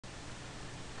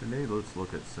Today let's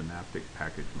look at Synaptic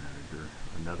Package Manager,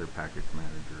 another package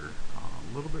manager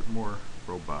a little bit more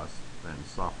robust than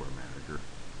Software Manager.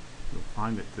 You'll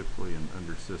find it typically in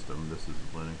under System. This is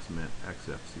Linux Mint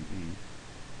XFCE.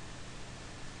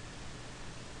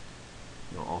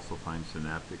 You'll also find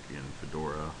Synaptic in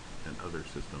Fedora and other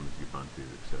systems, Ubuntu,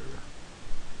 etc.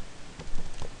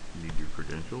 You need your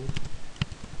credentials,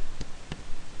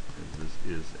 as this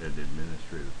is an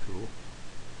administrative tool.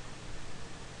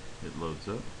 It loads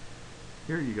up.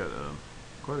 Here you got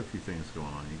quite a few things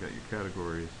going on. You got your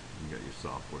categories, you got your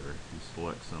software. If you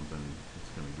select something,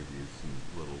 it's going to give you some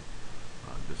little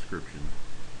description,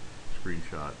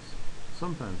 screenshots.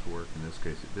 Sometimes work. In this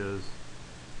case, it does.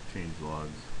 Change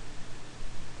logs.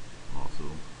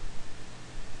 Also,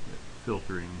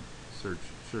 filtering, search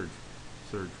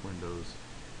windows.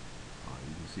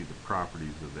 You can see the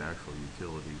properties of the actual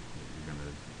utility that you're going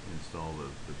to install,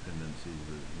 the dependencies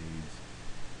that it needs,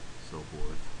 so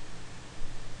forth.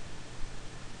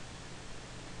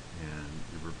 And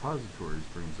the repositories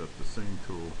brings up the same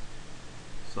tool,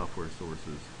 software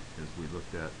sources, as we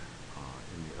looked at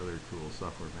in the other tool,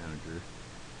 Software Manager.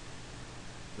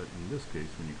 But in this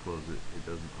case, when you close it, it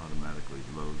doesn't automatically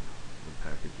load the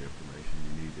package information.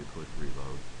 You need to click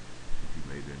reload if you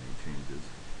made any changes,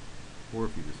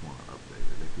 or if you just want to update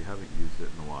it. If you haven't used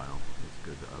it in a while, it's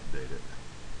good to update it.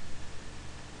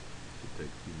 Should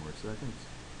take a few more seconds.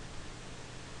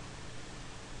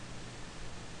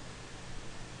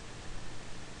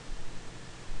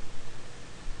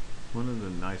 One of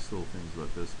the nice little things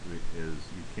about this is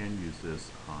you can use this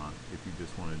if you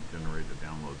just want to generate a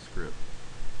download script.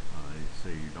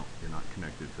 Say you're not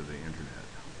connected to the internet,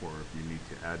 or if you need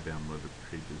to add downloaded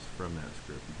pages from that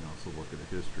script, you can also look at a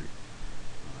history.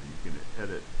 You can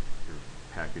edit your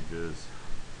packages,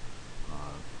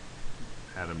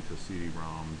 add them to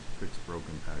CD-ROMs, fix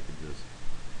broken packages,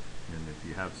 and if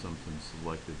you have something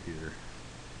selected here,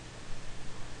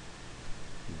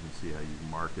 you can see how you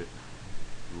can mark it,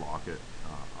 lock it,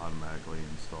 automatically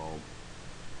installed,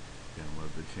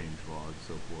 download the change log,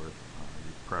 so forth.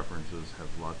 Your preferences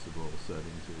have lots of little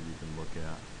settings here you can look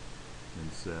at and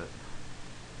set.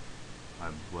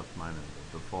 I've left mine at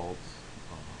the defaults,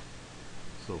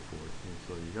 so forth. And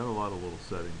so you got a lot of little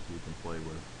settings you can play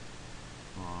with.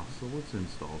 So let's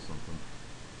install something.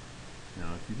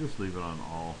 Now if you just leave it on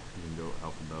all, you can go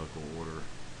alphabetical order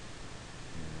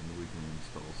and we can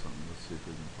install something. Let's see if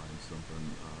we can find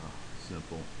something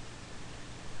simple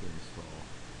to install.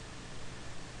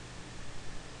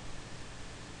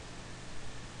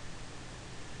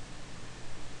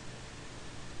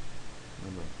 I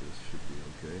think this should be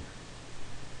okay.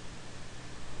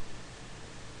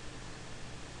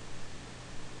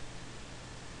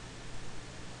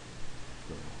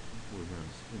 So we're going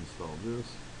to install this.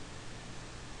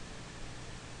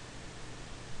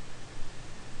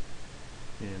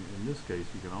 And in this case,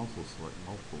 you can also select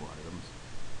multiple items.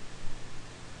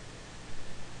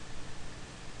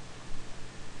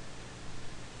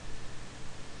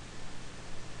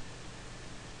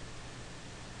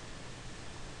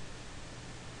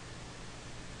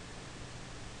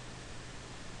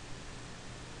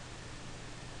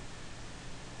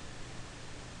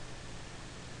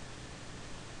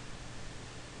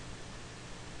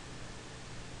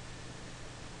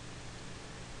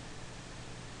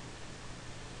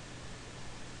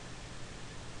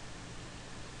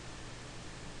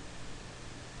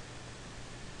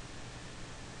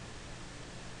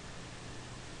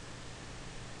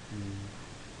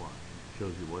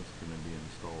 Shows you what's going to be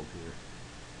installed here.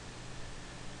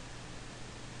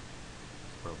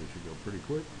 This probably should go pretty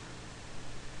quick.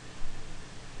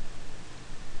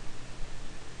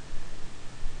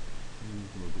 And you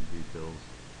can look at details.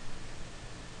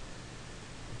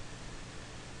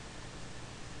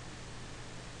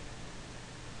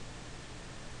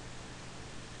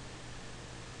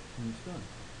 And it's done.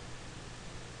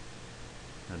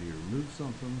 How do you remove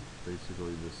something?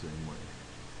 Basically the same way.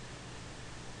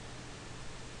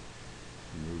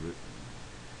 Remove it,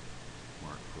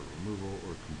 mark for removal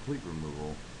or complete removal.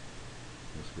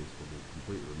 In this case we'll do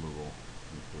complete removal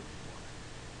and click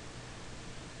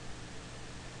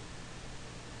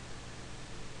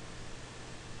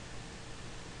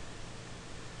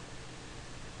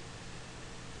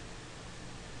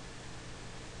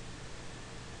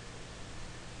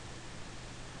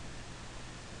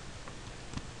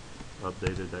apply.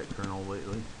 Updated that kernel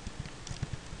lately.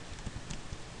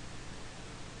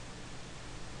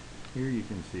 Here you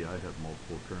can see I have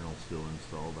multiple kernels still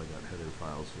installed. I got header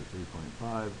files for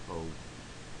 3.5,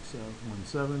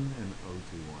 0.17, and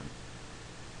 0.21.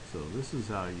 So this is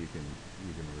how you can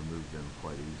remove them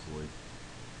quite easily.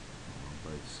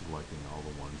 by selecting all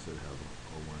the ones that have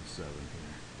 017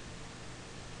 here.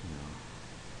 You know,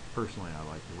 personally, I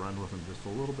like to run with them just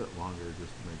a little bit longer just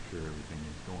to make sure everything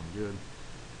is going good,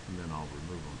 and then I'll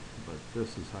remove them. But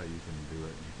this is how you can do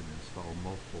it. You can install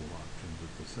multiple options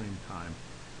at the same time,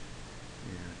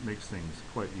 and it makes things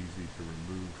quite easy to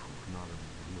remove or not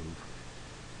remove.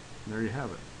 And there you have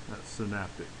it. That's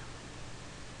Synaptic.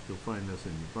 You'll find this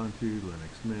in Ubuntu,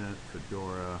 Linux Mint,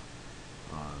 Fedora,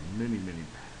 many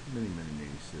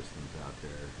systems out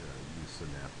there use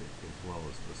Synaptic, as well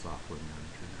as the software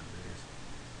manager nowadays.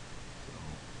 So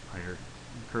I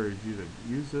encourage you to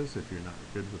use this if you're not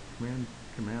good with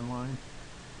command line,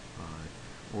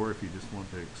 or if you just want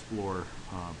to explore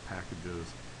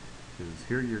packages, because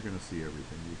here you're going to see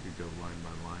everything. You could go line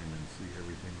by line and see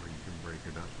everything, or you can break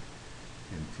it up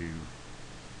into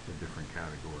the different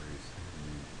categories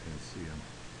and see them,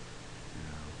 you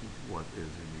know, what is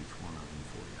in each one of them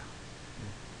for you.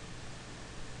 Okay.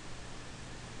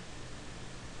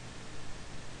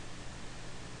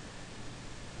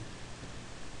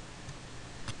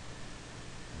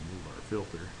 Move our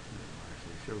filter, it'll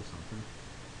actually show something.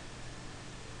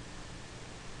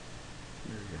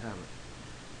 There you have it.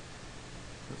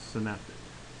 That's Synaptic.